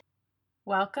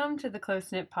Welcome to the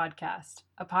Close Knit Podcast,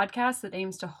 a podcast that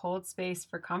aims to hold space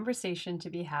for conversation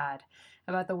to be had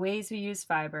about the ways we use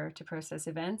fiber to process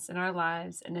events in our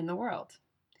lives and in the world.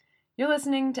 You're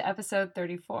listening to episode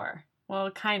 34.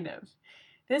 Well, kind of.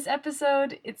 This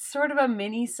episode, it's sort of a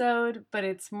mini-sode, but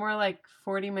it's more like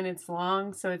 40 minutes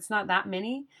long, so it's not that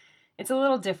mini. It's a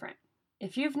little different.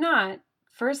 If you've not,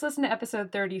 first listen to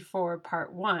episode 34,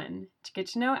 part 1, to get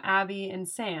to know Abby and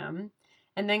Sam,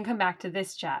 and then come back to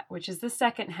this chat, which is the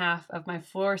second half of my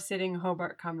floor-sitting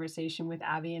Hobart conversation with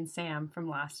Abby and Sam from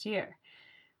last year.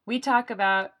 We talk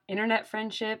about internet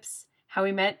friendships, how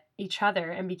we met each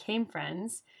other and became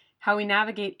friends, how we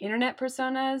navigate internet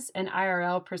personas and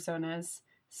IRL personas.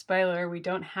 Spoiler, we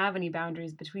don't have any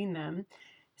boundaries between them.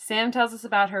 Sam tells us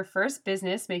about her first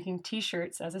business making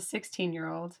t-shirts as a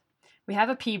 16-year-old. We have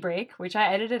a pee break, which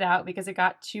I edited out because it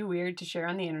got too weird to share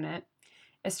on the internet.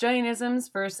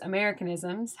 Australianisms versus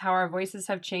Americanisms, how our voices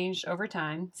have changed over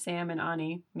time. Sam and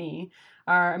Ani, me,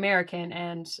 are American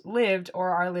and lived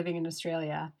or are living in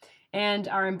Australia, and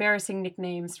our embarrassing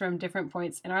nicknames from different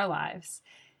points in our lives.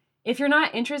 If you're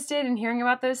not interested in hearing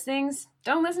about those things,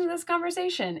 don't listen to this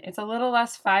conversation. It's a little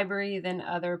less fibery than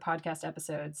other podcast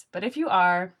episodes. But if you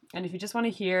are, and if you just want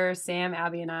to hear Sam,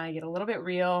 Abby, and I get a little bit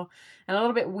real and a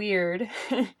little bit weird,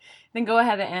 then go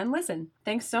ahead and listen.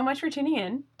 Thanks so much for tuning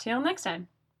in. Till next time.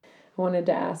 I wanted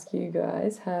to ask you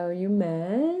guys how you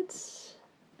met.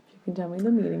 If you can tell me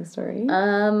the meeting story.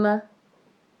 I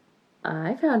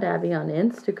found Abby on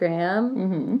Instagram.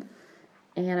 Mm-hmm.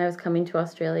 And I was coming to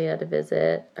Australia to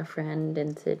visit a friend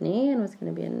in Sydney and was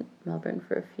going to be in Melbourne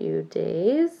for a few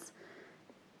days.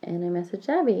 And I messaged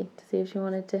Abby to see if she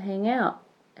wanted to hang out.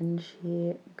 And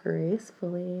she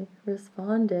gracefully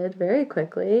responded very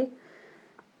quickly.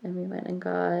 And we went and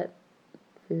got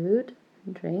food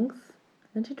and drinks.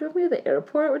 And she drove me to the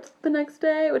airport the next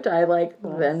day, which I,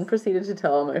 then proceeded to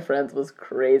tell all my friends was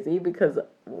crazy because,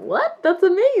 what? That's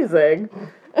amazing.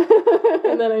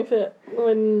 And then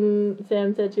when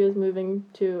Sam said she was moving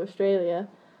to Australia,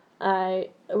 I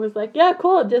was like, yeah,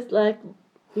 cool, just,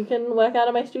 you can work out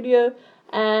of my studio,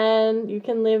 and you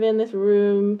can live in this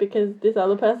room, because this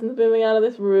other person's moving out of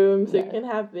this room, so you can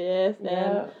have this,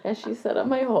 and she set up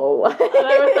my whole life. And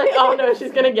I was like, oh no,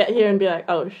 she's gonna get here and be like,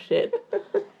 oh shit,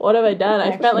 what have I done?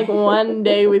 I spent, 1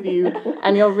 day with you,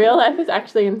 and your real life is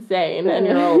actually insane, and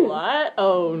you're all, what?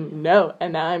 Oh no,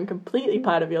 and now I'm completely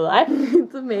part of your life.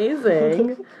 It's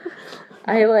amazing.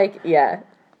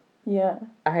 Yeah.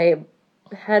 I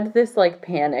had this,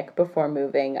 panic before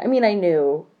moving. I mean, I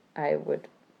knew I would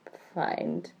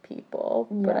find people,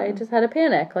 but I just had a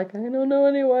panic. I don't know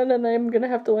anyone, and I'm gonna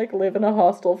have to, live in a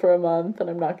hostel for a month, and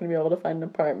I'm not gonna be able to find an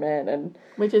apartment, and...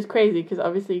 Which is crazy, because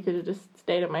obviously you could have just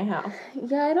stayed at my house.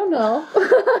 Yeah, I don't know.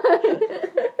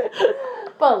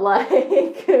 But,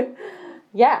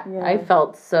 I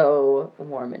felt so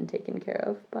warm and taken care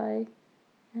of by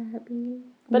Abby.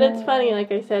 But it's funny,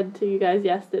 like I said to you guys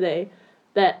yesterday,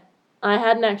 that I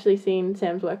hadn't actually seen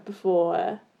Sam's work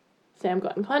before Sam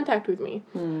got in contact with me.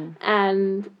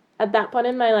 And at that point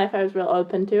in my life, I was real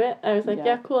open to it. I was like,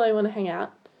 yeah cool, I want to hang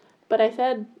out. But I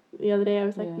said the other day, I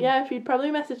was like, if you'd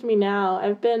probably messaged me now,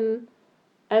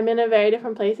 I'm in a very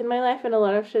different place in my life, and a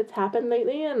lot of shit's happened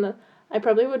lately, and I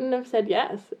probably wouldn't have said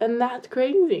yes. And that's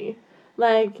crazy.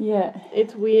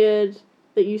 It's weird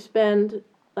that you spend,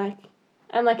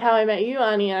 and how I met you,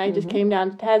 Ani, and I just came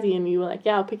down to Tassie, and you were like,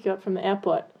 yeah, I'll pick you up from the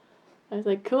airport. I was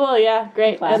like, cool, yeah,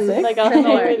 great. Classic. And, I'll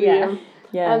stay with you.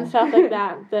 And stuff like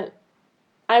that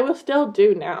I will still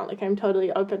do now. I'm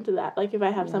totally open to that. If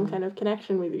I have some kind of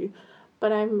connection with you.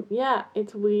 But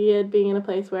it's weird being in a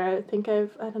place where I think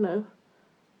I've,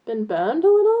 been burned a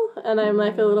little, and I'm, a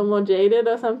little more jaded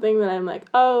or something, that I'm like,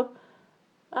 oh,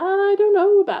 I don't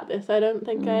know about this. I don't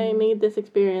think I need this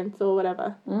experience or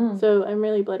whatever. So I'm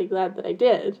really bloody glad that I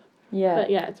did. Yeah. But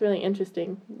it's really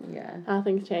interesting. Yeah. How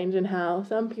things change and how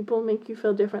some people make you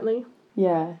feel differently.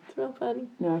 Yeah. It's real funny.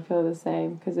 No, I feel the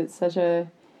same, because it's such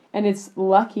a... And it's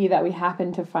lucky that we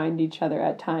happened to find each other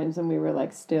at times when we were,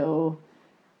 still...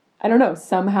 I don't know,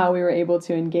 somehow we were able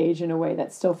to engage in a way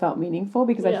that still felt meaningful,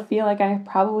 because I feel like I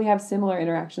probably have similar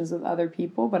interactions with other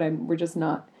people, but we're just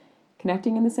not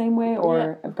connecting in the same way,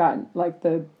 or I've gotten,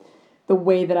 the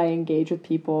way that I engage with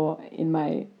people in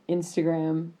my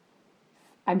Instagram,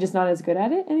 I'm just not as good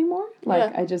at it anymore.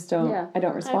 I just don't, I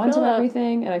don't respond to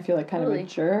everything, and I feel kind of a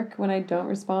jerk when I don't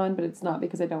respond, but it's not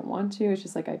because I don't want to, it's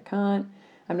just I can't.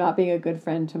 I'm not being a good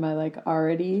friend to my,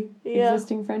 already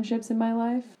existing friendships in my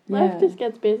life. Life just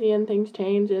gets busy and things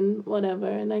change and whatever,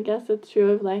 and I guess it's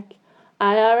true of,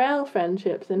 IRL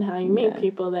friendships and how you meet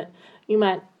people, that you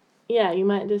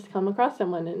might just come across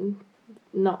someone and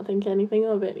not think anything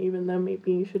of it, even though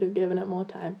maybe you should have given it more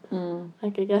time.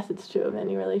 Like, I guess it's true of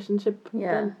any relationship.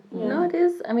 Yeah. But, yeah. No, it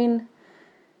is. I mean,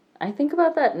 I think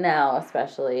about that now,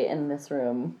 especially in this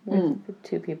room with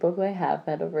two people who I have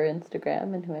met over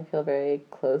Instagram and who I feel very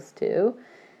close to,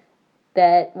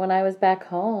 that when I was back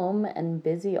home and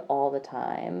busy all the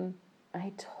time,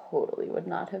 I totally would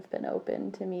not have been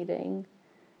open to meeting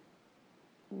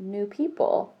new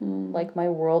people. Like, my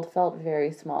world felt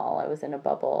very small. I was in a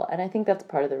bubble. And I think that's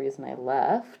part of the reason I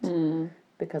left,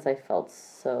 because I felt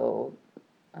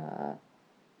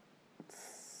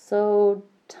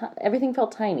everything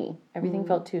felt tiny. Everything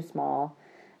felt too small.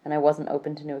 And I wasn't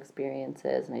open to new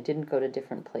experiences. And I didn't go to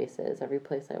different places. Every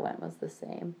place I went was the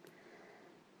same.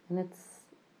 And it's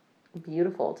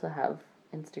beautiful to have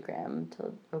Instagram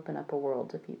to open up a world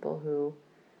to people who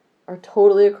are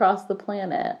totally across the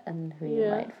planet and who you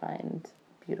might find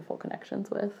beautiful connections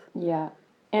with. Yeah.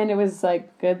 And it was,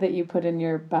 like, good that you put in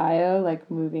your bio, like,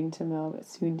 moving to Melbourne,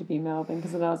 soon to be Melbourne,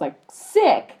 because then I was like,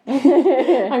 sick!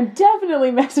 I'm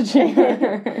definitely messaging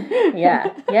her.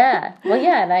 Yeah. Well,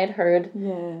 yeah, and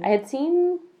I had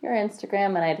seen your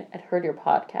Instagram and I'd heard your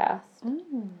podcast.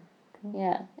 Cool.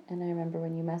 Yeah, and I remember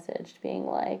when you messaged being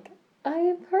like,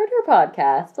 I've heard her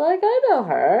podcast, like, I know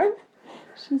her.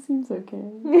 She seems okay.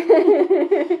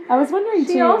 I was wondering,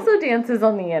 too. She also dances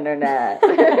on the internet.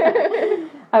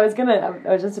 I was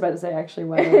just about to say,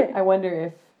 actually, I wonder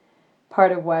if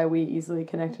part of why we easily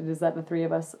connected is that the three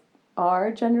of us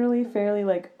are generally fairly,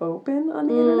 like, open on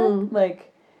the internet. Like,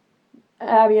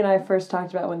 Abby and I first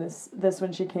talked about when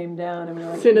when she came down, and we were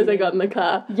like, as soon as I got in the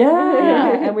car.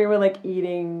 Yeah, and we were like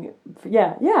eating.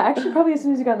 Actually, probably as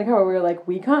soon as we got in the car, we were like,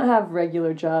 we can't have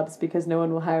regular jobs because no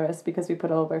one will hire us because we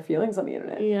put all of our feelings on the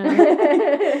internet. Yeah,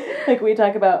 like, we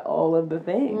talk about all of the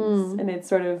things, and it's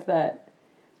sort of that.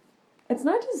 It's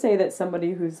not to say that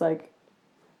somebody who's like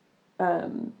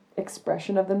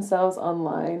expression of themselves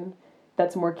online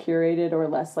that's more curated or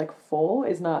less, like, full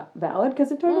is not valid,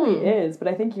 because it totally is, but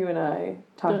I think you and I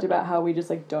talked about how we just,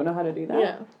 like, don't know how to do that.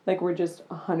 Yeah. Like, we're just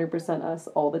 100% us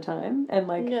all the time, and,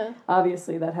 like,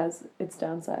 obviously that has its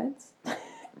downsides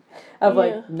of,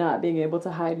 like, not being able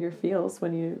to hide your feels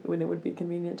when it would be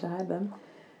convenient to hide them.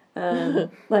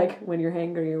 Like, when you're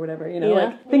hangry or whatever, you know,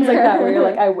 like, things like that, where you're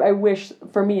like, I wish,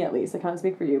 for me at least, I can't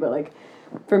speak for you, but, like,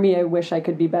 for me, I wish I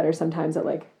could be better sometimes at,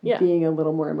 like, being a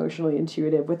little more emotionally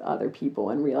intuitive with other people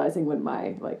and realizing when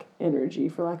my, like, energy,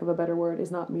 for lack of a better word,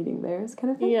 is not meeting theirs,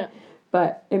 kind of thing. Yeah.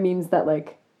 But it means that,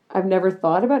 like, I've never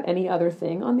thought about any other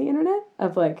thing on the internet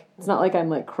of, like, it's not like I'm,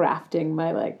 like, crafting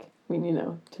my, like, I mean, you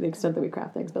know, to the extent that we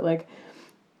craft things, but, like,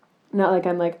 not like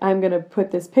I'm, like, I'm going to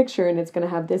put this picture and it's going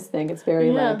to have this thing. It's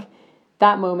very, like,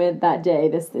 that moment, that day,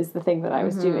 this is the thing that I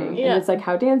was doing. And it's like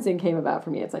how dancing came about for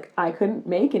me. It's like I couldn't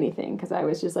make anything because I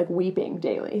was just, like, weeping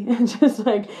daily. And just,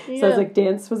 like, so I was like,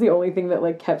 dance was the only thing that,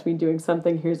 like, kept me doing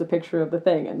something. Here's a picture of the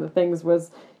thing. And the things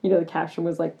was, you know, the caption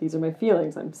was like, these are my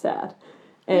feelings. I'm sad.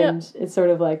 And it's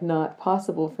sort of, like, not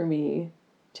possible for me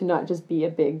to not just be a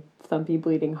big, thumpy,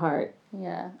 bleeding heart.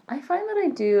 Yeah. I find that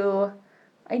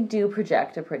I do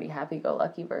project a pretty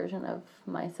happy-go-lucky version of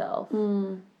myself.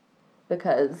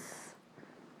 Because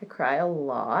I cry a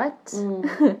lot,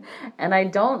 and I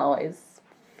don't always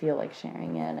feel like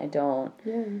sharing it. I don't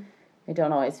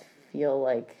always feel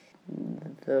like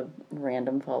the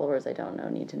random followers I don't know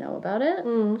need to know about it.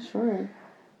 Sure.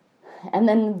 And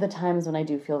then the times when I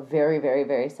do feel very, very,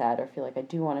 very sad or feel like I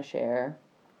do want to share,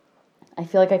 I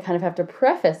feel like I kind of have to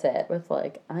preface it with,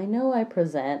 like, I know I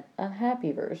present a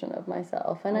happy version of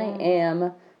myself, and I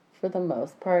am, for the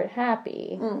most part,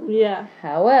 happy. Yeah.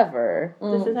 However,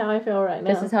 this is how I feel right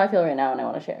now. This is how I feel right now, and I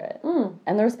want to share it.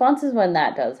 And the responses when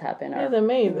that does happen are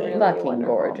amazing. Fucking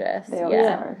gorgeous. They always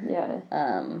are.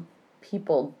 Yeah.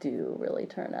 People do really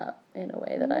turn up in a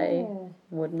way that I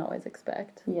wouldn't always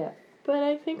expect. Yeah. But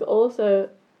I think also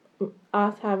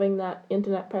us having that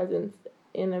internet presence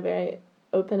in a very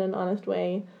open and honest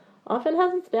way often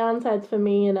has its downsides for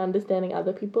me in understanding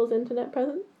other people's internet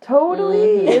presence.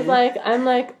 Totally. It's like, I'm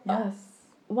like, yes.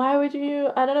 Why would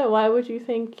you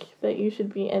think that you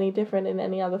should be any different in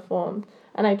any other form?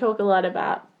 And I talk a lot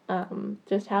about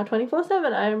just how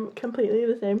 24/7 I'm completely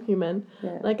the same human.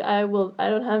 Yeah. Like, I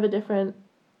don't have a different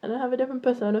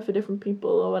persona for different people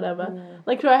or whatever. Yeah.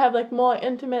 Like, sure, I have, like, more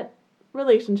intimate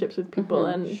relationships with people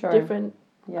and different,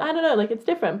 I don't know, like, it's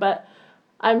different, but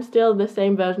I'm still the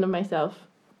same version of myself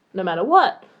no matter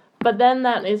what. But then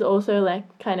that is also,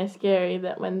 like, kind of scary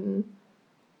that when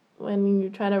you're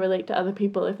trying to relate to other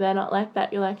people, if they're not like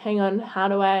that, you're like, hang on, how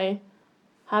do I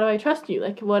trust you?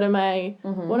 Like, what am I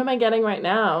getting right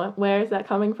now? Where is that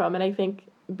coming from? And I think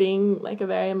being like a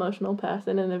very emotional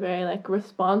person and a very like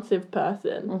responsive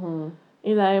person Mm-hmm.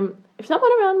 is if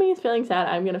someone around me is feeling sad,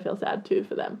 I'm gonna feel sad too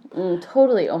for them.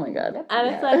 Totally. Oh my god. And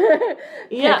it's like,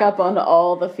 yeah. Pick up on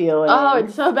all the feelings. Oh,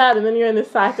 it's so bad, and then you're in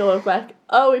this cycle of like,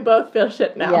 oh, we both feel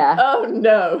shit now. Yeah. Oh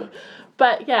no.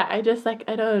 But yeah,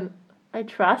 I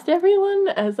trust everyone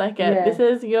as like this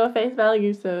is your face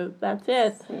value, so that's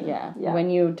it. Yeah. When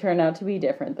you turn out to be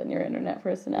different than your internet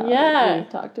personality. Yeah. We've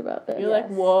talked about this. You're like,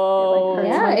 whoa.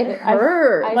 It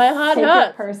hurts. My heart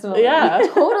hurts. Personally. Yeah.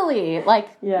 Totally. Like,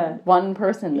 one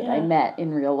person that I Yeah. met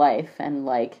in real life, and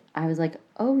like, I was like,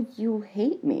 oh, you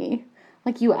hate me.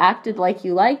 Like, you acted like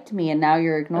you liked me, and now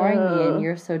you're ignoring me, and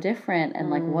you're so different. And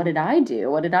like, what did I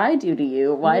do? What did I do to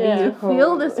you? Why do you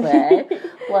feel this way?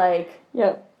 Like,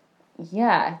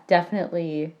 yeah,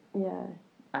 definitely. Yeah.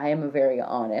 I am a very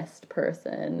honest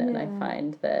person, and I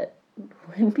find that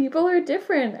when people are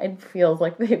different, it feels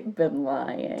like they've been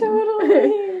lying.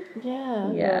 Totally.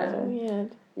 Yeah. Yeah. That's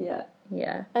weird. Yeah.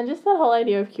 Yeah. And just that whole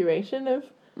idea of curation of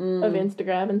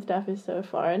Instagram and stuff is so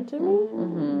foreign to me.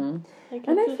 Mm-hmm. Like,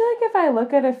 And I it's feel like if I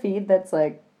look at a feed that's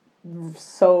like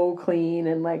so clean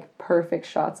and like perfect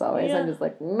shots always, I'm just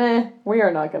like, meh, we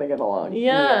are not gonna get along.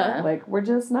 Yeah. Like, we're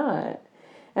just not.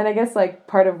 And I guess like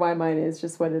part of why mine is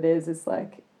just what it is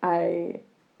like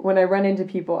when I run into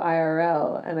people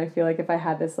IRL, and I feel like if I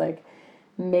had this like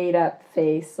made up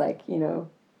face, like, you know,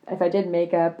 if I did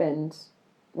makeup and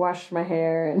washed my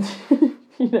hair and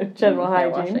you know, general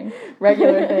hygiene,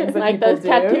 regular things that like people those do.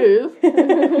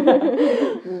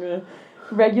 tattoos.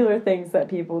 Regular things that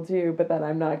people do, but that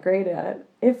I'm not great at.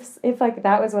 If like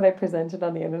that was what I presented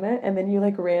on the internet, and then you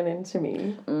like ran into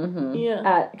me,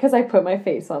 because I put my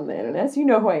face on the internet, so you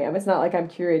know who I am. It's not like I'm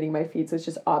curating my feed, so it's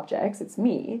just objects. It's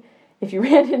me. If you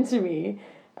ran into me,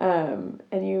 and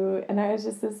I was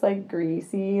just this like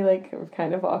greasy, like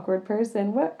kind of awkward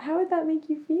person, how would that make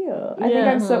you feel? I think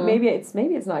I'm so maybe it's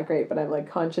not great, but I'm like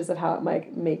conscious of how it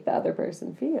might make the other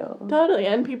person feel. Totally,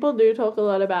 and people do talk a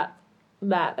lot about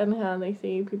that and how they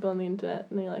see people on the internet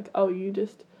and they're like, oh, you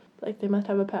just like they must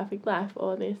have a perfect life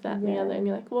or this, that, and the other, and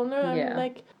you're like, well, no, I'm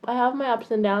like, I have my ups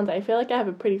and downs. I feel like I have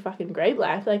a pretty fucking great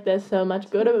life. Like, there's so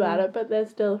much good about it, but there's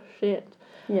still shit.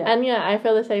 Yeah. And I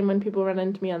feel the same when people run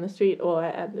into me on the street or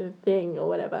at the thing or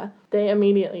whatever. They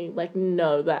immediately like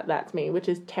know that that's me, which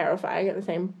is terrifying at the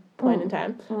same point in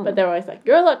time. But they're always like,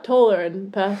 you're a lot taller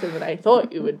in person than I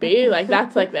thought you would be. Like,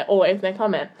 that's like always their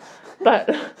comment.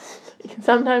 But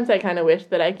sometimes I kind of wish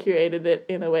that I curated it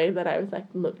in a way that I was like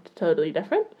looked totally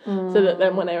different, so that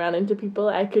then when I ran into people,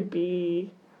 I could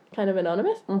be kind of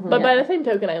anonymous. But by the same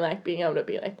token, I like being able to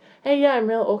be like, hey, yeah, I'm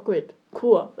real awkward.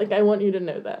 Cool. Like, I want you to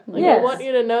know that. Like, I want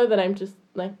you to know that I'm just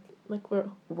like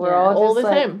we're all the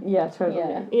same. Yeah,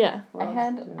 totally. Yeah. I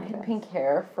had pink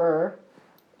hair for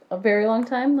a very long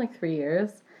time, like 3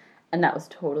 years. And that was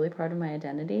totally part of my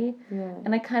identity. Yeah.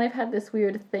 And I kind of had this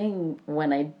weird thing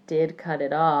when I did cut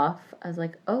it off. I was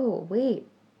like, oh, wait,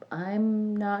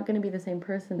 I'm not going to be the same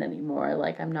person anymore.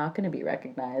 Like, I'm not going to be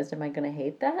recognized. Am I going to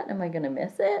hate that? Am I going to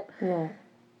miss it? Yeah.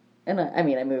 And I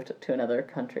mean, I moved to another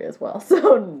country as well,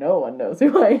 so no one knows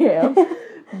who I am.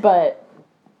 But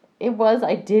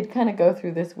I did kind of go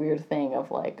through this weird thing of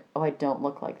like, oh, I don't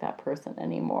look like that person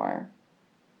anymore.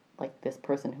 Like, this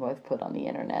person who I've put on the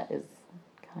internet is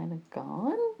kind of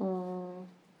gone.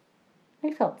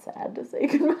 I felt sad to say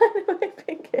goodbye to my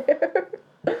pink hair.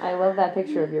 I love that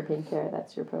picture of your pink hair.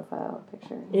 That's your profile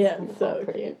picture. Yeah, it's so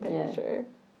Pretty cute. picture.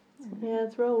 Yeah,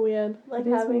 it's real weird. Like, It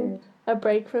is having weird. a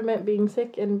break from it, being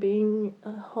sick and being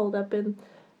holed up in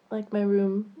like my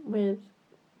room with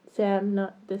Sam,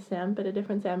 not this Sam, but a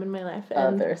different Sam in my life.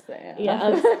 And Other Sam.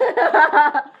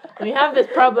 yeah, we have this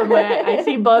problem where I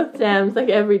see both Sams like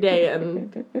every day,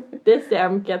 and this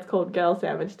Sam gets called Girl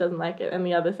Sam and she doesn't like it, and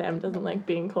the other Sam doesn't like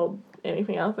being called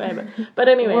anything else either. But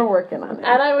anyway, We're working on it.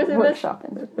 and I was in this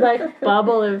workshopping. like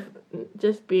bubble of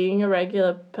just being a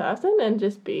regular person and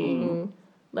just being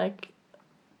like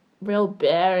real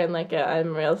bare and like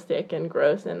I'm real sick and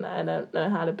gross and I don't know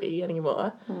how to be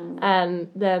anymore. And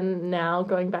then now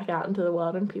going back out into the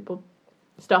world and people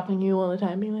stopping you all the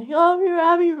time being like, oh, you're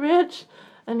Abby Rich,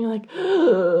 and you're like,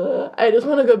 I just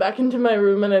want to go back into my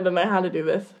room and I don't know how to do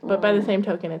this. But by the same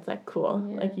token, it's like cool.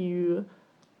 Like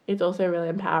it's also really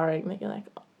empowering that you're like,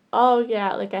 oh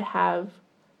yeah, like I have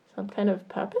some kind of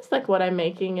purpose. Like what I'm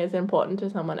making is important to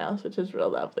someone else, which is real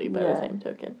lovely by the same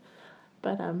token.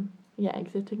 But yeah,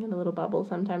 exiting in a little bubble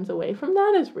sometimes away from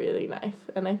that is really nice,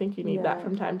 and I think you need that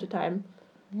from time to time.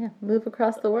 Yeah, move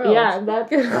across the world. Yeah, that's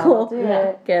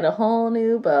Get a whole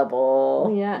new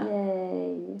bubble. Yeah.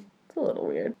 Yay. It's a little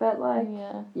weird. But like,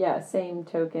 same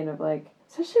token of like,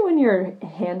 especially when your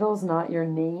handle's not your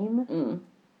name.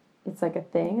 it's like a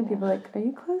thing, and people are like, are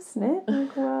you close-knit? I'm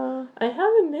like, well... I have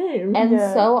a name. And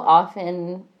Yeah. so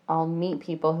often I'll meet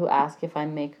people who ask if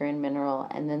I'm Maker and Mineral,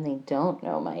 and then they don't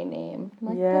know my name. I'm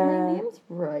like, but Yeah. my name's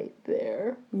right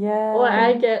there. Yeah. Or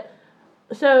I get,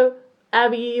 so,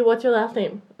 Abby, what's your last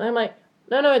name? And I'm like,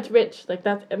 no, it's Rich. Like,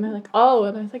 that's, and they're like, oh.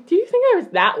 And I was like, do you think I was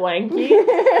that wanky?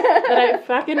 That I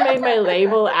fucking made my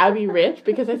label Abby Rich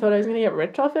because I thought I was going to get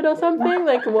rich off it or something?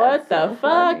 Like, what the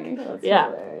fuck? That's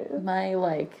Yeah. hilarious.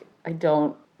 My, I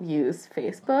don't use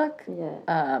Facebook,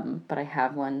 Yeah. but I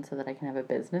have one so that I can have a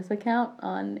business account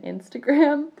on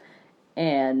Instagram.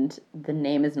 And the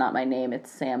name is not my name,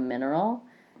 it's Sam Mineral.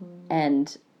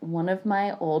 And one of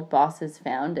my old bosses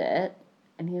found it,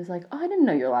 and he was like, oh, I didn't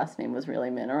know your last name was really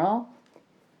Mineral.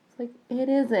 It's like, it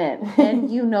isn't.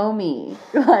 And you know me.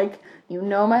 You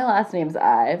know my last name's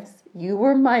Ives. You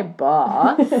were my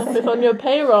boss. If on your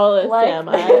payroll is Sam,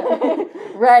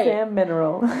 Right. Sam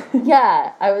Mineral.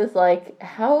 Yeah. I was like,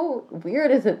 how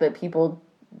weird is it that people,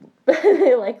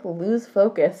 they, lose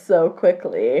focus so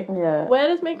quickly? Yeah. Where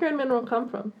does Maker and Mineral come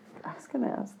from? I was going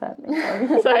to ask that.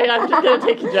 Maybe. Sorry, I'm just going to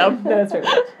take a jump. No, it's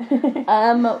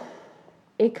right.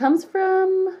 It comes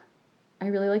from, I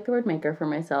really like the word maker for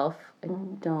myself. I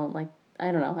don't know.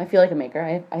 I feel like a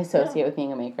maker. I associate with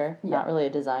being a maker, not really a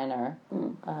designer.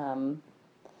 And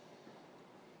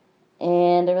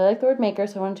I really like the word maker,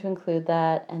 so I wanted to include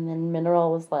that. And then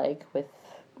mineral was with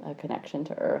a connection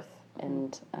to earth.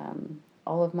 And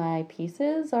all of my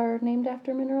pieces are named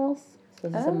after minerals. So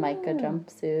this is a mica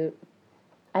jumpsuit.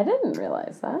 I didn't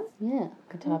realize that. Yeah.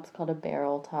 The top's called a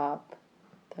barrel top.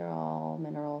 They're all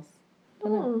minerals.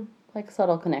 Don't know.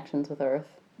 Subtle connections with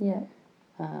earth. Yeah.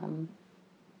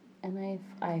 And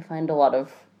I find a lot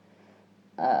of,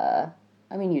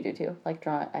 you do too,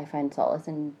 I find solace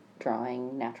in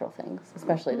drawing natural things,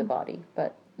 especially the body,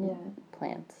 but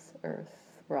plants, earth,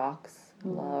 rocks,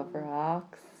 love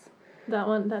rocks.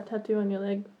 That tattoo on your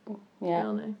leg. Yeah,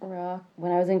 Real nice. rock.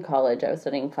 When I was in college, I was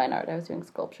studying fine art, I was doing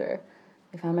sculpture.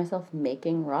 I found myself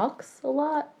making rocks a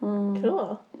lot.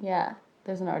 Cool. Yeah,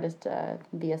 there's an artist,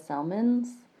 Via Selmans,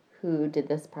 who did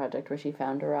this project where she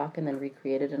found a rock and then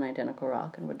recreated an identical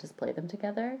rock and would display them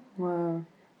together. Wow.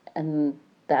 And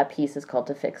that piece is called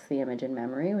To Fix the Image in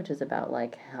Memory, which is about,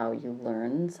 how you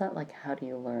learn, how do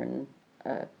you learn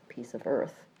a piece of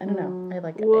earth. I don't know. I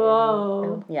like it.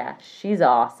 Whoa. Yeah, she's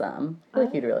awesome. I feel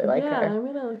like you'd really like her. Yeah, I'm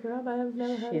going to look her up. I have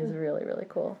never heard She's of her. really, really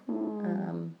cool.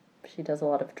 She does a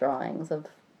lot of drawings of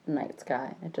night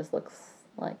sky. It just looks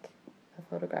like a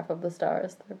photograph of the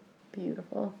stars. They're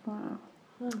beautiful. Wow.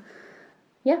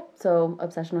 Yeah, so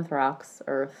obsession with rocks,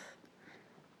 earth,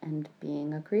 and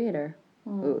being a creator.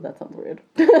 Ooh, that sounds weird.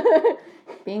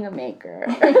 Being a maker.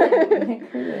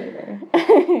 Creator.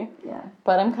 Yeah.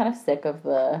 But I'm kind of sick of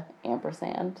the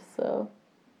ampersand, so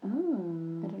Oh. I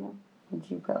don't know. Did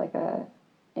you put a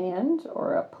and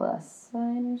or a plus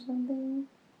sign or something?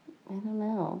 I don't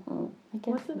know. I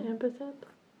guess What's an ampersand?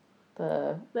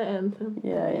 the The anthem.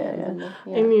 Yeah.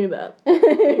 I knew that. I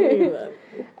knew that.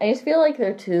 I just feel like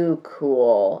they're too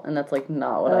cool, and that's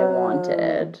not what I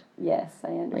wanted. Yes, I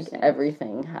understand.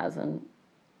 Everything has an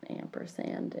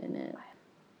ampersand in it.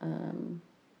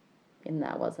 And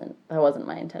that wasn't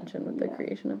my intention with the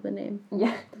creation of the name.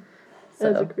 Yeah.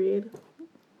 As a creator.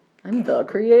 I'm the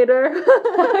creator.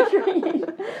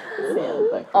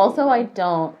 Also, I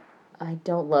don't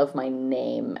love my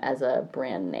name as a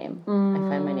brand name. I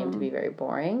find my name to be very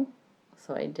boring,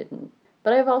 so I didn't.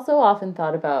 But I've also often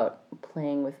thought about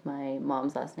playing with my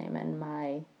mom's last name and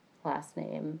my last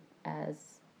name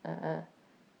as,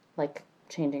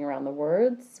 changing around the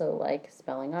words. So,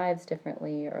 spelling Ives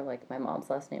differently, or, my mom's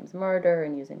last name's Murder,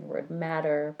 and using the word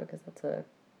matter, because that's a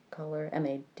color,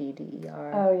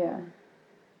 M-A-D-D-E-R. Oh, yeah.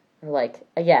 Or,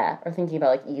 or thinking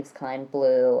about, Eve's Klein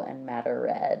blue and Matter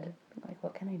red.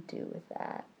 What can I do with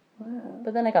that? Wow.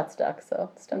 But then I got stuck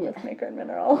with Maker and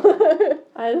Mineral.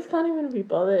 I just can't even be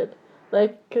bothered.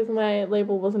 Because my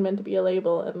label wasn't meant to be a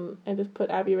label, and I just put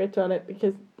Abby Rich on it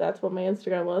because that's what my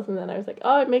Instagram was, and then I was like,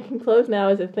 oh, I'm making clothes now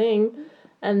as a thing,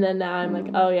 and then now I'm like,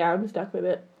 oh, yeah, I'm stuck with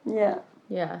it. Yeah.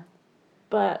 Yeah.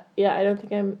 But, yeah, I don't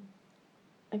think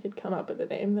I could come up with a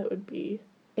name that would be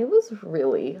It was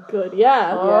really good.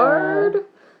 Yeah. hard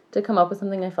to come up with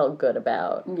something I felt good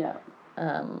about. Yeah.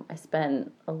 I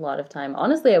spent a lot of time.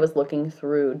 Honestly, I was looking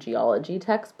through geology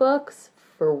textbooks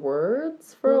for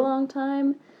words for a long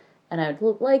time. And I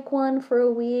would like one for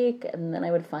a week, and then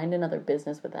I would find another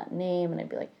business with that name, and I'd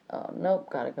be like, oh, nope,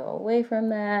 gotta go away from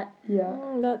that. Yeah.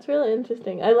 That's really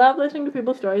interesting. I love listening to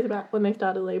people's stories about when they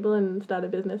start a label and start a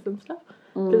business and stuff.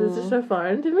 because it's just so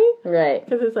foreign to me. Right.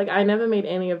 Because it's like, I never made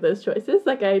any of those choices.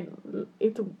 Like,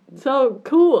 it's so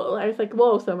cool. I was like,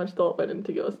 whoa, so much thought went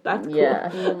into yours. That's cool. Yeah.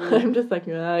 I'm just like,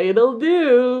 it'll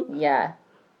do. Yeah.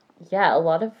 Yeah, a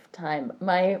lot of time.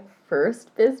 My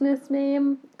first business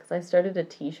name, because I started a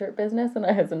t-shirt business when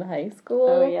I was in high school.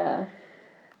 Oh, yeah.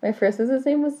 My first business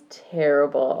name was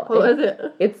terrible. What was it?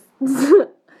 It's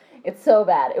it's so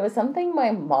bad. It was something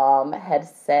my mom had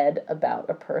said about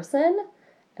a person,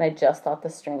 and I just thought the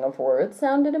string of words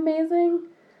sounded amazing,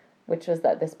 which was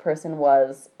that this person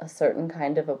was a certain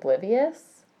kind of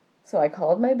oblivious. So I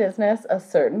called my business A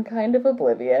Certain Kind of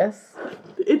Oblivious.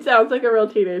 It sounds like a real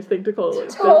teenage thing to call it.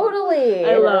 Totally.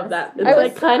 I love that. It's I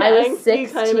like kind of I was angsty, 16,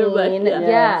 kind of like,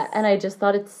 yeah, and I just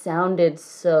thought it sounded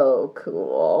so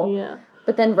cool. Yeah.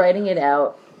 But then writing it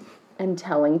out and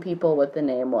telling people what the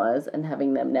name was and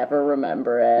having them never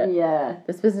remember it. Yeah.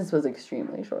 This business was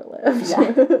extremely short-lived.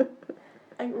 Yeah.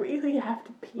 I really have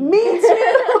to pee. Me too!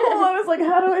 I was like,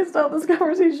 how do I stop this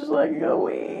conversation? Like, go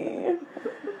away.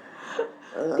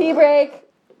 Pee break.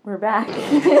 We're back.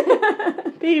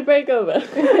 Pee break over.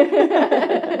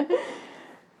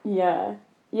 Yeah.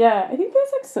 Yeah, I think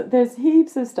there's like there's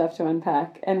heaps of stuff to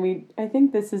unpack, and I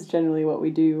think this is generally what we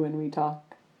do when we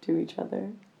talk to each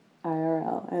other,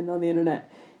 IRL, and on the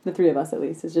internet. The three of us, at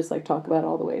least, is just like talk about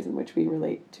all the ways in which we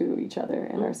relate to each other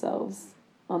and ourselves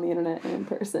on the internet and in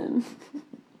person.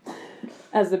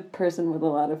 As a person with a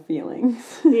lot of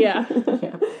feelings. Yeah.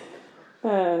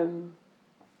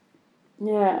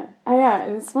 Yeah,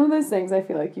 it's one of those things I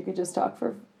feel like you could just talk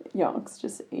for yonks,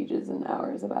 just ages and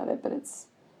hours about it, but it's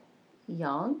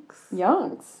Yonks?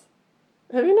 yonks.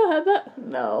 Have you not had that?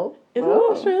 No. Is Whoa.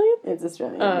 it Australian? It's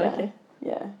Australian. Oh, yeah. okay.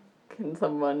 Yeah, Can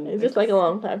someone... It's just like a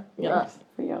long time. Yeah.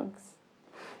 for yonks.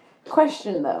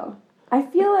 Question though. I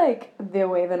feel like the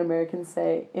way that Americans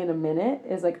say "in a minute"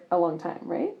 is like a long time,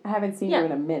 right? I haven't seen Yeah. you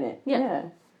in a minute. Yeah.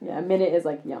 Yeah, a minute is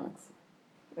like yonks,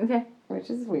 Okay. which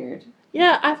is weird.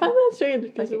 Yeah, I find that strange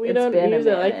because Like, we it's don't been a use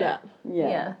it like minute. that.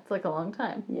 Yeah. It's like a long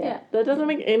time. Yeah. That doesn't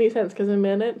make any sense because a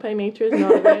minute by nature is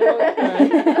not a very long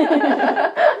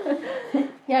time.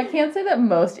 Yeah, I can't say that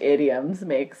most idioms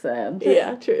make sense.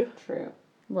 Yeah, true. True.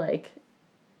 Like,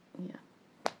 yeah.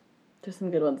 There's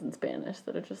some good ones in Spanish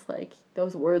that are just like,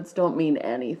 those words don't mean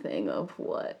anything of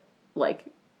what, like,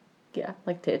 yeah,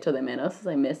 like te echo de menos is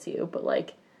I miss you, but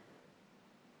like,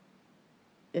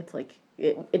 it's like,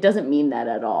 it doesn't mean that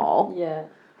at all. Yeah.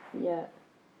 Yeah.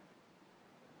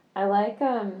 I like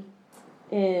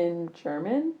in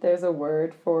German there's a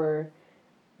word for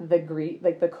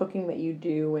like the cooking that you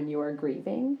do when you are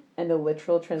grieving, and the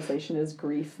literal translation is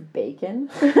grief bacon.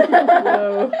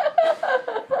 Whoa.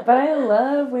 But I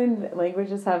love when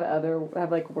languages have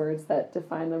like words that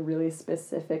define a really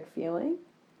specific feeling,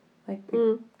 like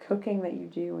the cooking that you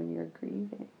do when you're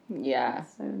grieving. Yeah.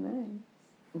 It's so nice.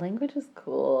 Language is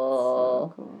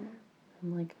cool. So cool.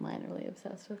 I'm like minorly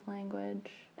obsessed with language.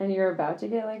 And you're about to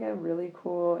get like a really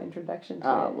cool introduction to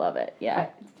Oh, it. love it. Yeah.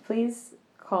 Please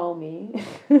call me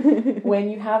when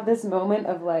you have this moment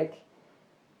of like,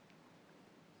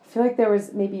 I feel like there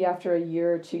was maybe after a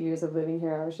year or 2 years of living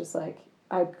here, I was just like,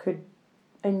 I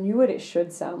knew what it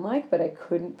should sound like, but I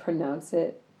couldn't pronounce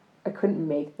it. I couldn't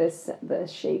make the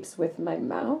shapes with my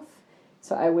mouth.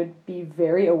 So I would be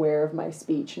very aware of my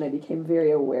speech, and I became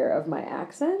very aware of my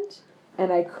accent,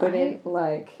 and I couldn't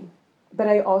but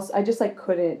I just like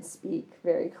couldn't speak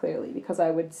very clearly because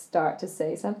I would start to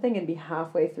say something and be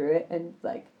halfway through it and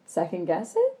like second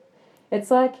guess it.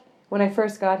 It's like when I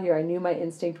first got here, I knew my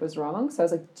instinct was wrong, so I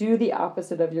was like, do the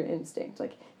opposite of your instinct.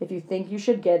 Like, if you think you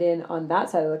should get in on that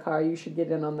side of the car, you should get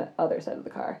in on the other side of the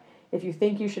car. If you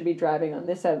think you should be driving on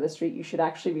this side of the street, you should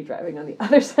actually be driving on the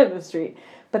other side of the street.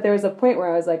 But there was a point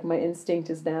where I was like, my instinct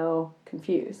is now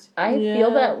confused. I Yeah.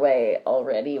 feel that way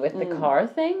already with the car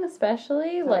thing,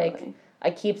 especially. Like, Totally.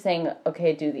 I keep saying,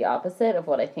 okay, do the opposite of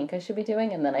what I think I should be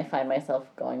doing, and then I find myself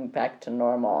going back to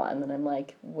normal, and then I'm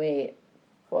like, wait,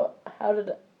 what?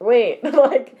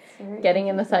 Like, getting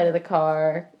in the side of the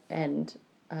car and,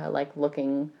 like,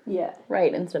 looking Yeah.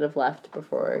 right instead of left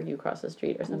before you cross the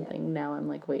street or something. Yeah. Now I'm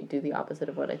like, wait, do the opposite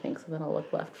of what I think, so then I'll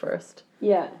look left first.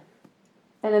 Yeah.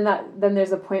 And then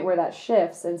there's a point where that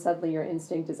shifts, and suddenly your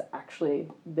instinct is actually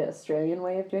the Australian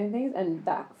way of doing things. And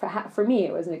that, for me,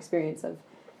 it was an experience of,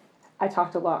 I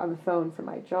talked a lot on the phone for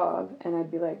my job, and I'd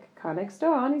be like, car next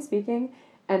door, Ani speaking.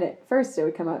 And at first it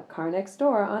would come out, car next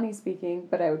door, Ani speaking.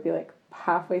 But I would be like,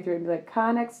 halfway through and be like,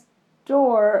 car next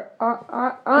door,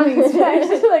 Ani speaking. It's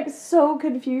just like so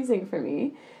confusing for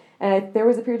me. And there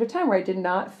was a period of time where I did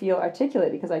not feel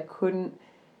articulate because I couldn't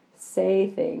say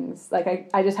things. Like,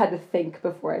 I just had to think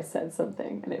before I said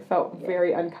something, and it felt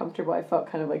very uncomfortable. I felt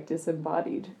kind of, like,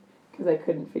 disembodied because I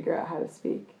couldn't figure out how to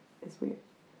speak. It's weird.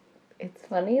 It's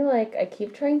funny, like, I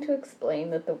keep trying to explain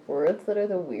that the words that are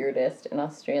the weirdest in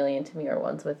Australian to me are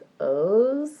ones with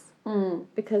O's.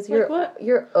 Because Like what?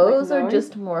 your O's Like are noise?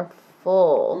 just more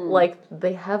full. Like,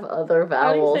 they have other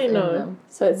How do you vowels say in no? them.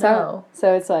 So it's No.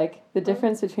 so it's like the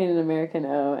difference between an American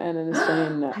O and an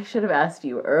Australian no. I should have asked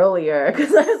you earlier,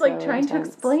 because I was, like, So trying to intense.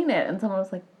 explain it, and someone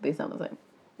was like, they sound the same.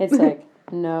 It's like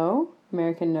no.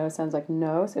 American no sounds like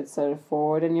no, so it's sort of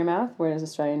forward in your mouth, whereas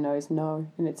Australian no is no,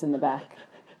 and it's in the back.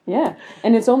 Yeah,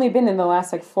 and it's only been in the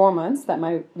last, like, 4 months that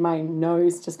my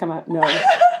nose just come out no,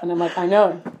 and I'm like, I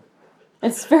know.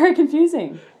 It's very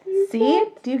confusing. See?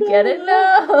 Do you get it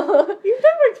now? You've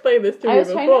never explained this to me I was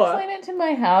before. trying to explain it to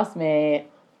my housemate,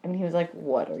 and he was like,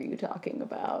 what are you talking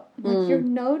about? I'm like, your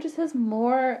no just has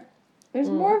more, there's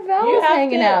more You vowels have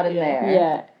hanging to- out in yeah. there.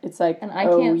 Yeah, it's like And I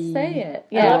can't OE. say it.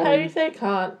 I Yeah. love how you say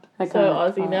can't. I So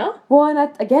can't. Aussie now. Well,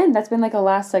 and that's been like the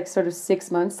last, like, sort of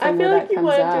 6 months. I thing feel where like that you comes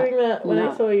weren't out. doing that when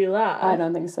No. I saw you last. I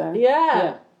don't think so.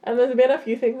 Yeah. And there's been a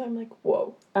few things I'm like,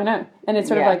 whoa. I know. And it's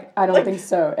sort of Yeah. like, I don't think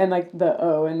so. And, like, the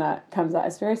O and that comes out.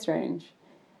 It's very strange.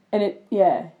 And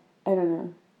I don't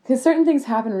know. Because certain things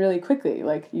happen really quickly.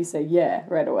 Like, you say yeah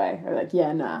right away. Or, like,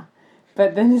 yeah, nah.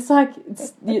 But then it's like,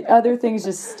 the other things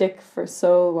just stick for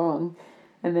so long.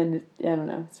 And then, I don't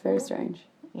know. It's very strange.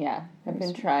 Yeah. I've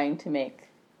been trying to make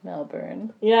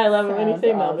Melbourne. Yeah, I love it when you sound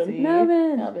say Melbourne. Aussie.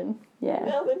 Melbourne. Melbourne. Yeah.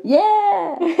 Melbourne.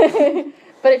 Yeah!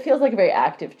 But it feels like a very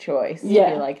active choice. Yeah. I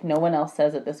feel like no one else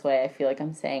says it this way. I feel like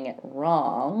I'm saying it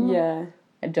wrong. Yeah.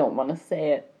 I don't want to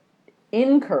say it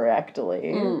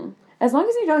incorrectly. As long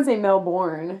as you don't say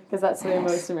Melbourne, because that's the way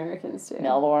most Americans do.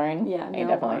 Melbourne. Yeah, I definitely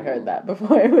Melbourne. heard that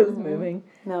before I was moving.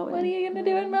 Melbourne. What are you going to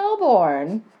do in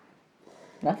Melbourne?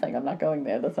 Nothing. I'm not going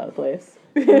there. That's not a place.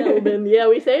 Melbourne. Yeah,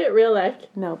 we say it real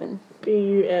like Melbourne.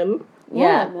 B-U-N.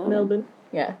 Yeah. Melbourne.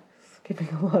 Yeah. Skipping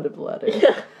a lot of letters.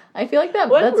 Yeah. I feel like that's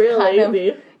Real kind of...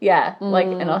 lazy. Yeah, like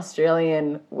an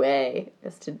Australian way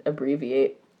is to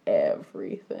abbreviate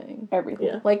everything. Everything.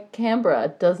 Yeah. Like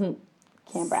Canberra doesn't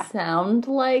Canberra. sound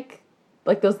like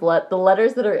those the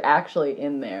letters that are actually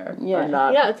in there Yeah. are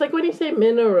not Yeah, it's like when you say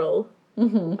mineral.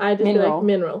 I just Mineral. be like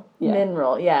mineral. Yeah.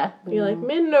 mineral. Yeah, You're like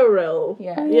mineral.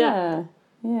 yeah. Yeah.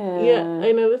 Yeah. Yeah,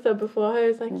 I noticed that before. I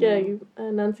was like, yeah, you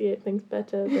enunciate things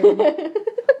better. Than...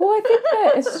 Well, I think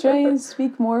that Australians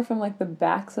speak more from, like, the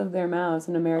backs of their mouths,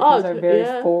 and Americans are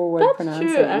very forward That's pronouncing.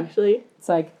 true, actually. It's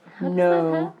like, How does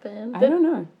no. that happen? I don't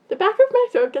know. The back of my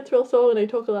throat gets real sore when I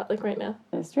talk a lot, like right now.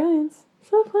 Australians.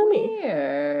 So funny.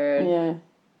 Weird. Yeah.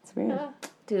 It's weird. Yeah.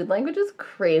 Dude, language is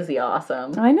crazy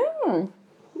awesome. I know.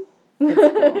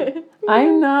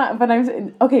 I'm not, but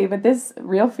okay, but this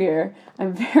real fear,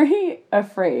 I'm very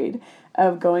afraid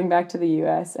of going back to the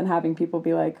US and having people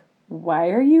be like, why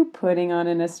are you putting on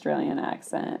an Australian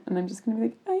accent? And I'm just going to be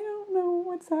like, I don't know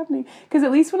what's happening. Because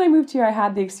at least when I moved here, I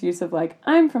had the excuse of, like,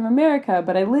 I'm from America,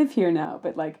 but I live here now.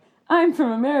 But, like, I'm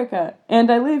from America, and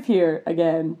I live here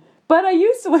again. But I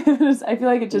used to live in I feel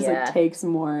like it just, Yeah. like, takes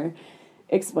more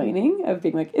explaining of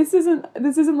being like, this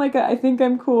isn't like a I think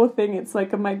I'm cool thing. It's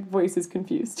like my voice is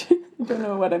confused. I don't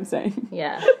know what I'm saying.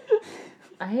 Yeah.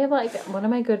 I have, like, one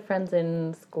of my good friends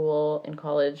in school, in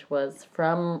college, was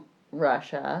from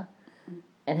Russia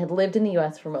and had lived in the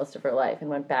U.S. for most of her life and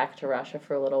went back to Russia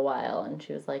for a little while. And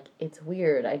she was like, it's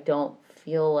weird. I don't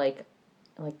feel like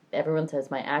everyone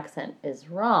says my accent is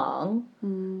wrong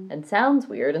and sounds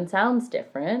weird and sounds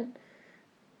different.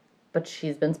 But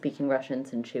she's been speaking Russian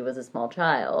since she was a small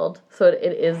child. So it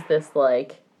is this,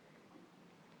 like,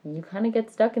 you kind of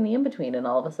get stuck in the in-between and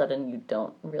all of a sudden you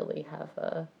don't really have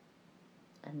a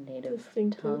native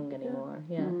Distinctive, tongue yeah. anymore.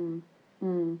 Yeah. Mm.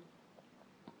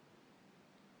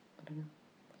 I don't know.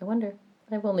 I wonder.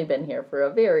 I've only been here for a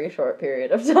very short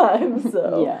period of time,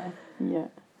 so Yeah.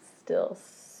 still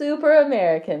super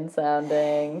American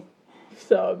sounding.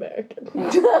 So American.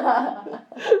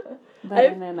 But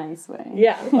in a nice way.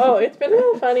 Yeah. Oh, it's been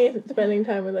real funny spending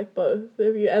time with, like, both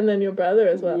of you and then your brother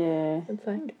as well. Yeah. It's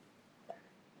like,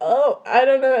 oh, I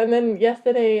don't know. And then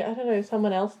yesterday, I don't know,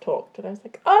 someone else talked, and I was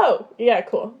like, oh, yeah,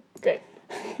 cool, great.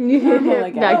 Normal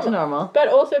again. Back to normal. But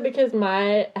also because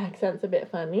my accent's a bit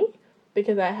funny,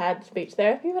 because I had speech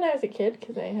therapy when I was a kid,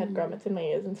 because I had grommets in my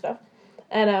ears and stuff.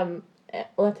 And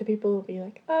lots of people will be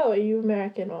like, oh, are you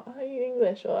American, or are you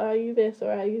English, or are you this, or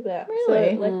are you that?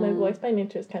 Really? So, like, my voice by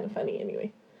nature is kind of funny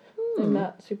anyway. I'm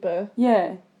not super...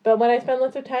 Yeah. But when I spend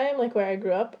lots of time, like, where I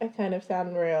grew up, I kind of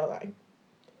sound real, like,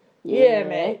 yeah,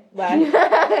 mate. Like,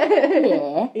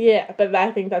 Yeah. yeah, but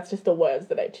I think that's just the words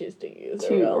that I choose to use. are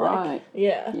Too real, right. like,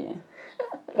 yeah. Yeah.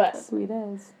 But Sweet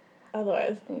as.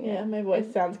 otherwise, yeah, my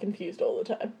voice sounds confused all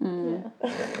the time.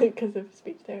 Yeah. Because of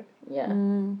speech therapy. Yeah.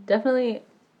 Mm. Definitely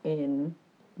in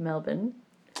Melbourne,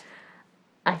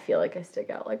 I feel like I stick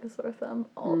out like a sore thumb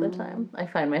all the time. I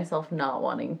find myself not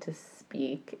wanting to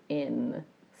speak in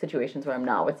situations where I'm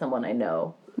not with someone I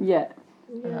know. Yeah.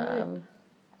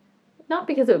 Not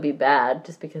because it would be bad,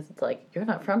 just because it's like, you're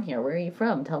not from here. Where are you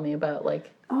from? Tell me about,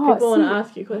 like... Oh, People want see, to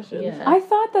ask you questions. Yeah. I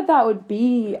thought that would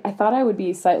be, I thought I would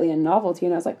be slightly a novelty,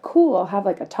 and I was like, cool, I'll have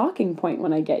like a talking point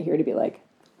when I get here to be like,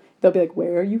 they'll be like,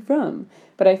 where are you from?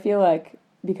 But I feel like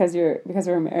because we're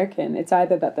American, it's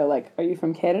either that they're like, are you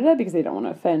from Canada? Because they don't want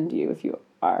to offend you if you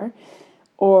are,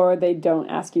 or they don't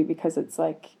ask you because it's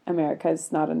like,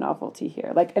 America's not a novelty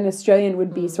here. Like an Australian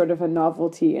would be sort of a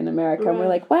novelty in America, and we're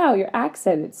like, wow, your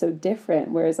accent, it's so different.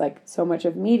 Whereas like so much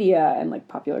of media and like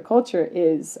popular culture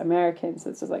is American, so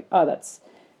it's just like, oh, that's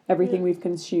everything we've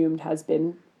consumed has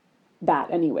been that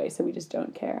anyway, so we just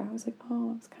don't care. I was like,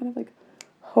 oh, it's kind of like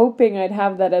hoping I'd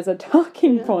have that as a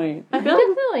talking point. I I feel like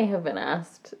definitely have been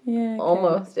asked Yeah. Okay.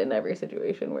 almost in every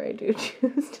situation where I do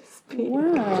choose to speak.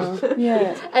 Wow.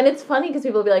 Yeah. And it's funny because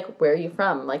people will be like, where are you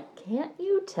from? I'm like, can't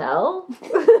you tell?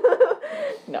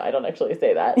 No, I don't actually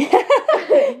say that.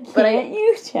 But Can't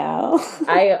you tell?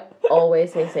 I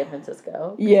always say San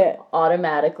Francisco. Yeah.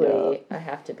 Automatically, I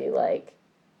have to be like,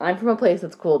 I'm from a place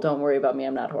that's cool. Don't worry about me.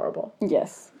 I'm not horrible.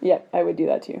 Yes. Yep. I would do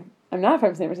that too. I'm not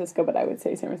from San Francisco, but I would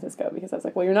say San Francisco because I was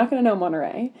like, well, you're not going to know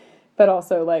Monterey, but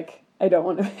also like I don't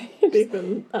want to. big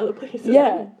from other places.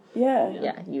 Yeah. Yeah.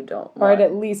 Yeah, you don't. Or I'd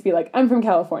at least be like, I'm from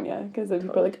California, because then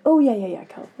people are like, oh yeah,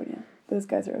 California. Those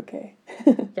guys are okay.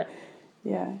 Yeah.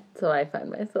 Yeah. So I find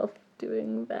myself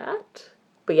doing that.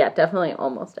 But yeah, definitely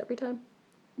almost every time.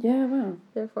 Yeah. Wow.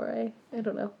 Therefore, I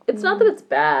don't know. It's not that it's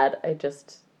bad. I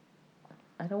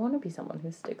don't want to be someone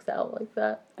who sticks out like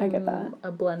that. I get that.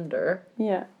 A blender.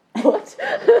 Yeah. What?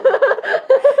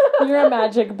 You're a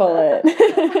magic bullet.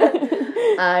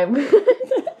 I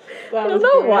don't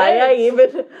know why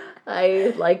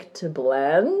I like to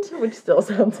blend, which still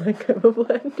sounds like I'm a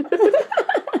blender.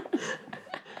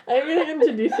 I'm going to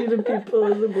introduce you to people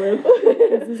as a blend.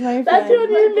 This is my That's friend. your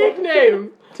new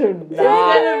nickname. Not.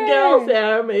 Instead of Girl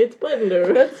Sam, it's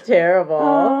Blender. That's terrible.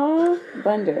 Aww.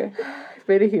 Blender. I've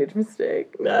made a huge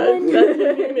mistake. That's your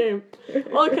new name.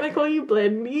 Oh, can I call you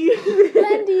Blendy?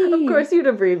 Blendy. Of course you'd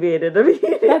abbreviate it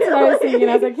immediately. That's what I was thinking.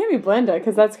 I was like, can't be Blenda,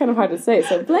 because that's kind of hard to say.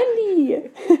 So Blendy.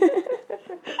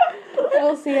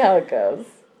 We'll see how it goes.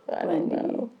 I don't Blendy.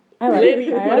 know. I like Lady,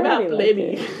 it. I what about already like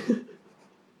Lady? it.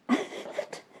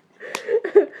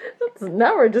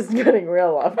 Now we're just getting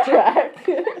real off track.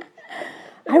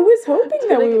 I was hoping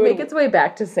that we would make its way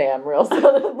back to Sam real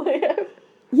suddenly.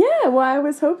 Yeah, well, I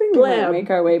was hoping we Blam. might make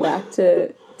our way back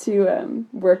to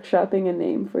workshopping a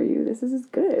name for you. This is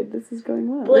good. This is going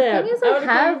well. Blam. thing is, I I want to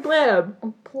call you have- Blam.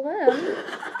 Plum.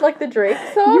 Like the Drake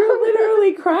song? You're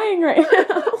literally crying right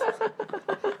now.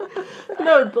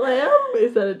 No, Blam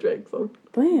is that a Drake song?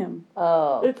 Blam.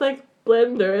 Oh. It's like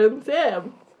Blender and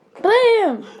Sam.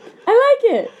 Blam. I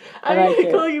like it. I I'm like going to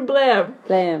it. call you Blam.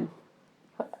 Blam.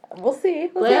 We'll see.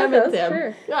 We'll Blam see how it and goes, Sam.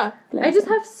 sure. Yeah. Blam. I just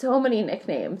have so many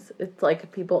nicknames. It's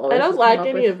like people always I don't just like come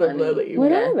up any with of them though funny- that you What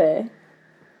got. are they?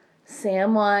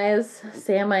 Samwise,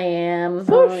 Sam I Am,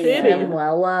 So Oh, yeah. shitty.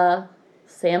 Samuela,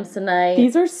 Samsonite.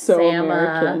 These are so Sama.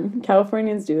 American.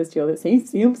 Californians do this deal that say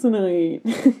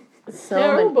Samsonite. so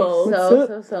Terrible.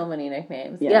 Many, so many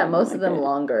nicknames. Yeah, Yeah, I most like of them it.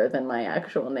 longer than my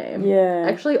actual name. Yeah.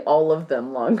 Actually, all of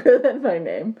them longer than my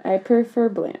name. I prefer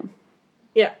Blam.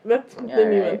 Yeah, that's the new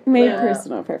one. Alright. My Yeah.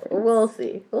 personal preference. We'll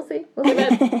see. We'll see. We'll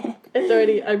see. It's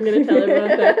already, I'm going to tell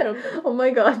everyone that comes. Oh my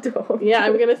god, don't. Yeah,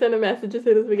 I'm going to send a message as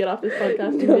soon as we get off this podcast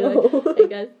and be like, hey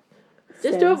guys,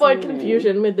 just to avoid Samsonite.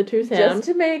 confusion with the two Sams, Just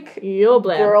to make you're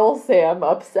Blam. girl Sam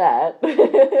upset.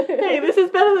 Hey, this is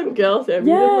better than Girl Sam.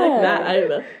 You didn't like that Yeah.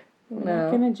 either. I'm not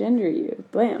No. gonna gender you.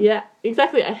 Blam. Yeah,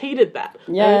 exactly. I hated that.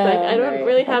 I Yeah, was like, I don't right.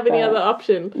 really have Fuck any that. other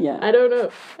option. Yeah. I don't know.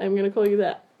 I'm going to call you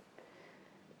that.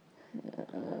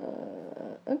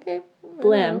 Okay.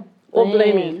 Blam. Or Blam.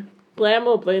 Blamey. Blam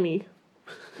or Blamey.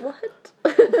 What?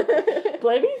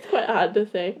 Blamey's quite hard to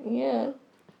say. Yeah.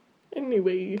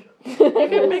 Anyway, you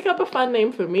can make up a fun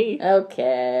name for me.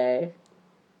 Okay.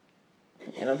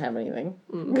 I don't have anything.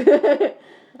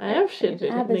 I have shit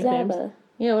nicknames.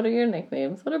 Yeah, what are your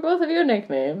nicknames? What are both of your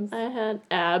nicknames? I had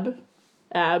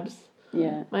Abs.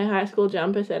 Yeah. My high school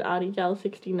jumper said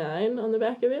ArtieGal69 on the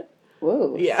back of it.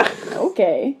 Whoa. Yeah.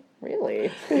 Okay.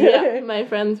 Really? Yeah, my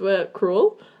friends were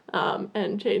cruel,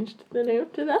 and changed the name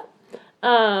to that.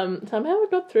 Somehow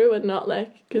it got through and not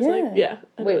like, cause Yeah. like, yeah.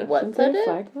 I don't Wait, know. what Isn't there said a it?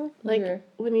 flag for it? Like, Your-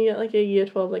 when you get like a year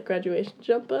 12 like graduation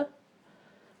jumper.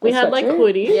 We A had like sweatshirt?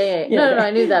 hoodies. Yeah. No, okay.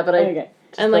 I knew that, but Okay.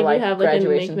 just And, the, like, you have, like, a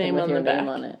graduation nickname thing on with your the name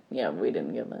back. on it. Yeah, we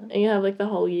didn't get that. And you have like the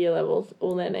whole year levels,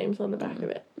 all their names on the back of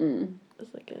it. Mm.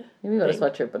 It's like a We got a thing.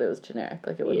 sweatshirt, but it was generic.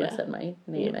 Like, it wouldn't have Yeah. said my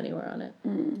name Yeah. anywhere on it.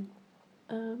 Mm.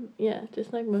 Yeah,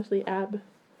 just like mostly ab.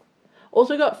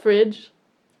 Also got Fridge.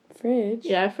 Fridge.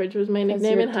 Yeah, Fridge was my 'Cause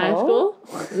nickname you're in high tall?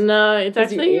 school. No, it's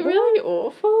 'Cause you actually ate a really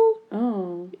awful.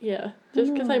 Oh. Yeah,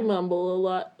 just because I mumble a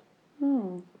lot.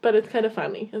 Oh. But it's kind of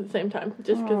funny at the same time.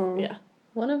 Just because, Oh. yeah.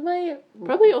 One of my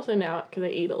Probably also now because I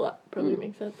eat a lot. Probably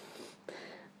makes sense.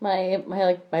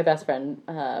 my best friend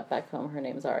back home, her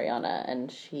name's Ariana,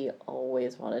 and she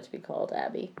always wanted to be called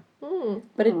Abby,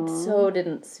 but it Aw. so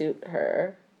didn't suit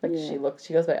her. Like, Yeah.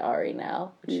 she goes by Ari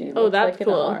now, but she Yeah. Oh, looks that's like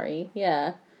cool. an Ari.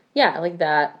 Yeah, like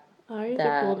that. Ari's a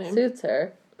That cool name. suits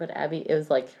her. But Abby, it was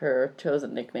like her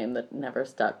chosen nickname that never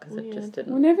stuck because it Weird. just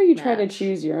didn't. Whenever you try to match.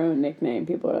 choose your own nickname,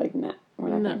 people are like, nah, we're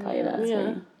not going to call you that. Yeah.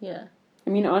 sweetie." Yeah. I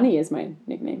mean, Ani is my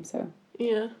nickname, so.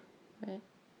 Yeah.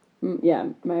 Yeah,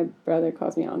 my brother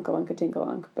calls me Uncle Unca Tinkle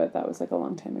Unk, but that was like a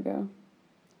long time ago.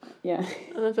 Yeah.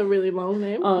 And that's a really long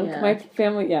name. Unk. Yeah. My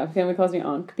family calls me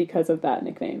Unk because of that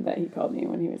nickname that he called me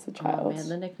when he was a Oh child. man,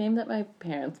 the nickname that my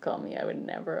parents call me, I would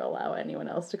never allow anyone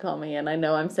else to call me, and I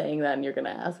know I'm saying that, and you're gonna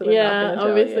ask, but Yeah, I'm not gonna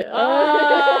obviously. tell you.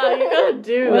 Ah, you gotta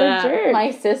do What a that. jerk. My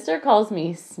sister calls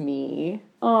me Smee.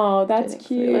 Oh, that's That's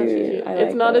cute. That's cute. I It's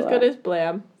like not that as a good lot. as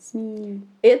Blam Smee.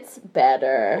 It's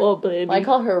better. or Blady. I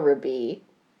call her Ruby.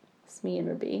 Smee and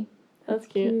Ruby. That's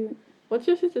cute. What's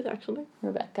your sister's actual name?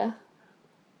 Rebecca.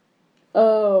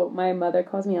 Oh, my mother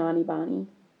calls me Ani Bonnie.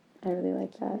 I really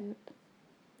like that.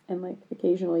 And like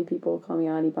occasionally people call me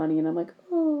Ani Bonnie, and I'm like,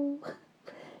 oh,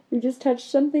 you just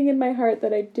touched something in my heart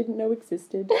that I didn't know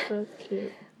existed. That's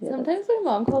cute. Yeah, Sometimes my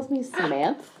mom calls me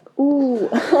Samantha. Ooh.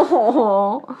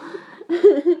 Oh.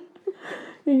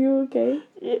 Are you okay?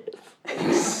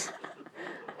 Yes.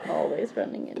 Always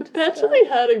running into Perpetually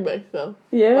hurting myself.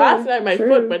 Yeah. Last night my true.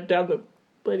 foot went down the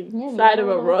bloody Yeah, side you of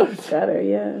a know. road. Gutter,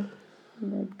 yeah.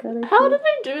 Gutter. How do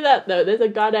they do that though? There's a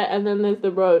gutter and then there's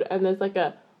the road and there's like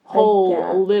a hole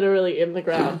gap. literally in the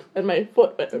ground and my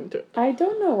foot went into it. I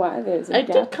don't know why there's a I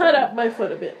gap did cut there. up my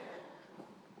foot a bit.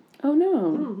 Oh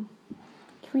no.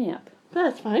 Cramp.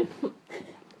 That's fine.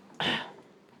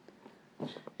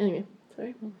 Anyway,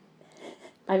 sorry.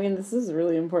 I mean, this is a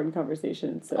really important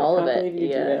conversation, so All I of can't it, believe you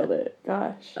yeah. derailed it.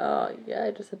 Gosh. Oh, yeah,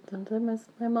 I just said sometimes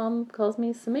my mom calls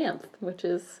me Samantha, which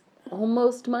is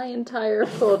almost my entire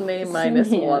full name minus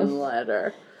Samantha. one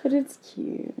letter. But it's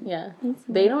cute. Yeah. It's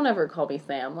They don't ever call me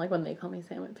Sam. Like, when they call me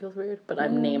Sam, it feels weird. But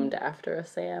I'm Mm. named after a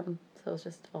Sam, so it's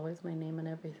just always my name and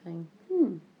everything.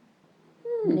 Hmm.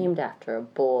 Named after a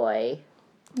boy.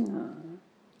 Aw. Are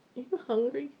you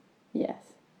hungry? Yes.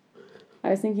 I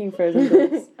was thinking frozen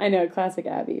blueberries. I know, classic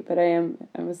Abby, but I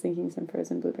was thinking some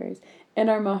frozen blueberries.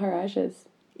 And our Maharajas.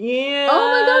 Yeah.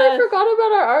 Oh my god, I forgot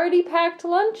about our already packed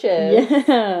lunches.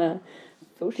 Yeah.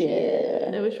 Oh, Yeah.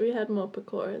 I wish we had more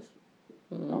pakoras.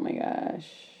 Oh my gosh.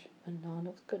 The naan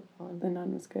was good one. The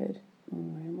naan was good.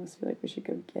 Oh, I almost feel like we should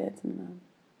go get some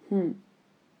naan.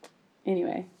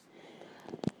 Anyway.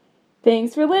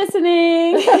 Thanks for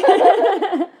listening.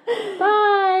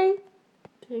 Bye.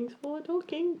 Thanks for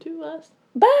talking to us.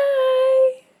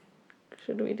 Bye.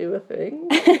 Should we do a thing?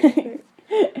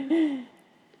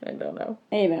 I don't know.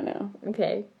 I don't know.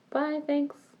 Okay. Bye,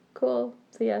 thanks. Cool.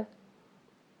 See ya.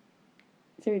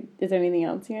 Is there anything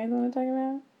else you guys want to talk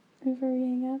about before we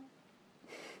hang up?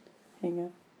 Hang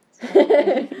up.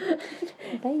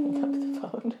 Bye. Hang up the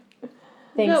phone.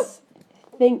 Thanks.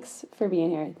 Thanks for being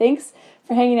here. Thanks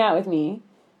for hanging out with me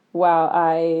while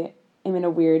I am in a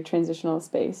weird transitional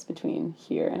space between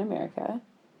here and America,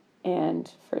 and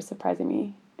for surprising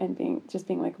me and being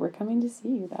like, we're coming to see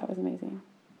you. That was amazing.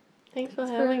 Thanks for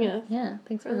having us. Yeah,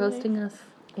 thanks for Really? hosting us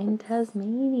in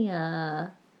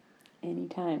Tasmania.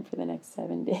 Anytime for the next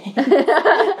 7 days.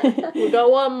 We got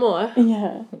one more.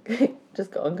 Yeah.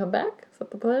 Just go and come back? Is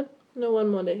that the plan? No, one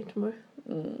more day tomorrow.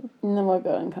 And then we'll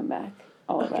go and come back.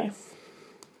 All of Okay. us.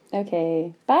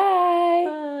 Okay. Bye.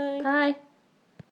 Bye. Bye.